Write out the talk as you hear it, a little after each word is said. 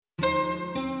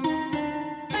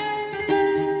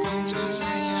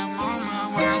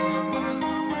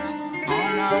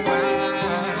way.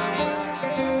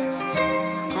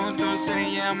 Going through the city,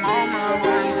 yeah, I'm on my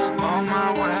way, on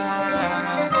my way.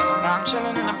 I'm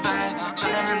chillin' in the bay,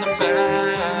 chillin' in the bay.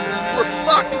 We're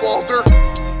fucked, Walter.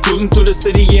 Cruising through the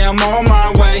city, yeah, I'm on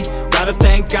my way. Gotta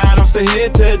thank God I'm still here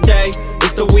today.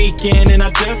 It's the weekend and I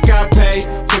just got paid.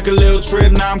 Took a little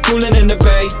trip, now I'm coolin' in the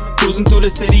bay. Cruising through the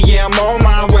city, yeah, I'm on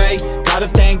my way. Gotta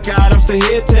thank God I'm still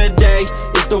here today.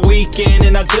 It's the weekend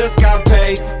and I just got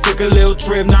paid. Took a little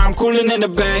trip, now I'm coolin' in the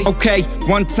bay. Okay,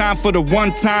 one time for the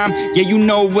one time. Yeah, you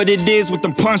know what it is with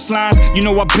them punchlines. You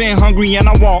know I've been hungry and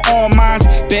I want all mines.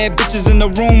 Bad bitches in the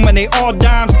room and they all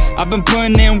dimes. I've been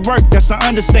putting in work, that's an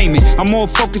understatement. I'm more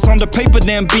focused on the paper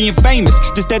than being famous.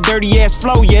 Just that dirty ass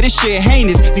flow, yeah, this shit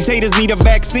heinous. These haters need a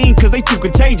vaccine cause they too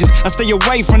contagious. I stay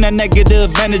away from that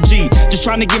negative energy. Just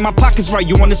trying to get my pockets right,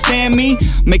 you understand me?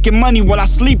 Making money while I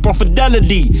sleep on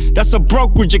Fidelity. That's a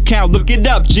brokerage account, look it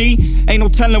up, G. Ain't no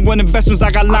telling what investments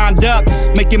I got lined up.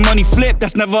 Making money flip,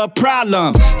 that's never a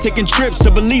problem. Taking trips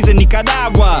to Belize and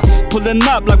Nicaragua. Pulling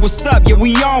up like what's up, yeah,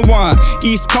 we on one.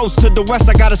 East Coast to the west,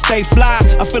 I gotta stay fly.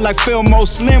 I feel like Phil Mo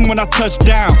Slim when I touch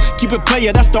down. Keep it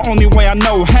player, that's the only way I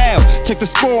know how. Check the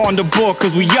score on the board,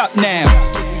 cause we up now.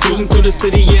 Cruising through the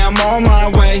city, yeah, I'm on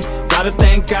my way. Gotta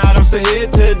thank God I'm still here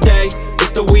today.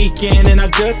 It's the weekend and I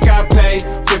just got paid.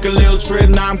 Took a little trip,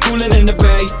 now I'm coolin' in the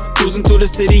bay. Cruising through the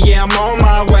city, yeah, I'm on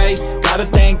my way. Gotta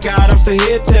thank God I'm still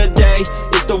here today.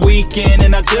 It's the weekend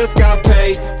and I just got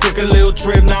paid. Took a little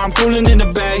trip, now I'm coolin' in the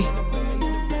bay.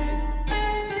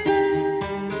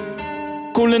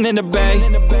 Coolin' in the bay.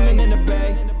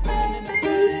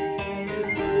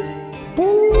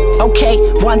 Okay,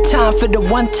 one time for the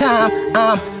one time.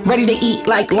 I'm ready to eat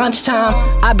like lunchtime.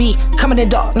 I be coming in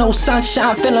dark, no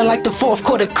sunshine. Feeling like the fourth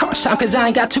quarter crunch time, cause I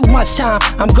ain't got too much time.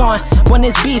 I'm gone. When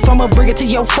it's beef, I'ma bring it to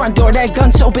your front door. That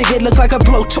gun so big it look like a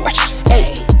blowtorch.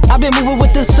 Hey, I been moving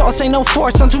with the sauce, ain't no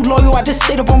force. I'm too loyal, I just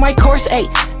stayed up on my course. Hey,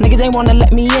 niggas they wanna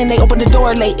let me in, they open the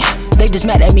door late. They just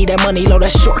mad at me, that money low,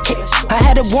 that short cake. I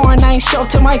had a warrant, I ain't show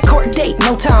to my court date.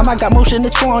 No time, I got motion,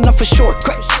 it's flowing up for short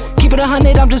crack. Keep it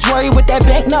 100, I'm just worried with that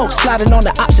bank note. Sliding on the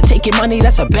ops and taking money,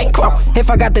 that's a bankroll. If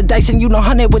I got the dice and you know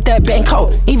 100 with that bank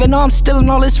code. Even though I'm stealing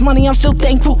all this money, I'm still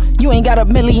thankful. You ain't got a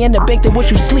million in the bank, then what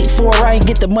you sleep for? I ain't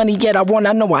get the money yet, I want,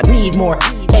 I know I need more.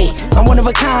 Ayy, I'm one of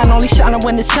a kind, only shining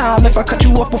when it's time. If I cut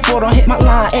you off before, don't hit my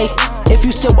line, ayy. If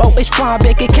you still owe, it's fine,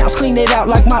 bank accounts, clean it out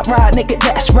like my ride, nigga,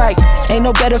 that's right. Ain't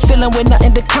no better feeling with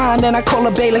nothing decline than I call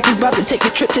a bay like we about to take a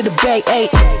trip to the bay, ayy.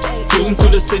 Cruising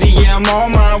through the city, yeah, I'm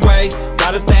on my way.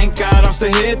 Gotta thank God I'm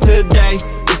still here today.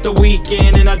 It's the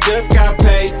weekend and I just got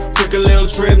paid. Took a little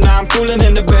trip, now I'm coolin'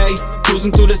 in the bay.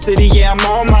 Cruising through the city, yeah, I'm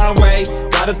on my way.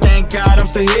 Gotta thank God I'm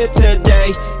still here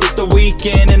today. It's the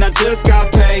weekend and I just got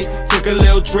paid. Took a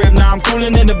little trip, now I'm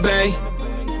coolin' in the bay.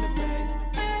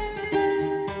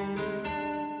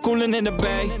 Coolin' in the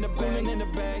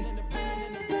bay.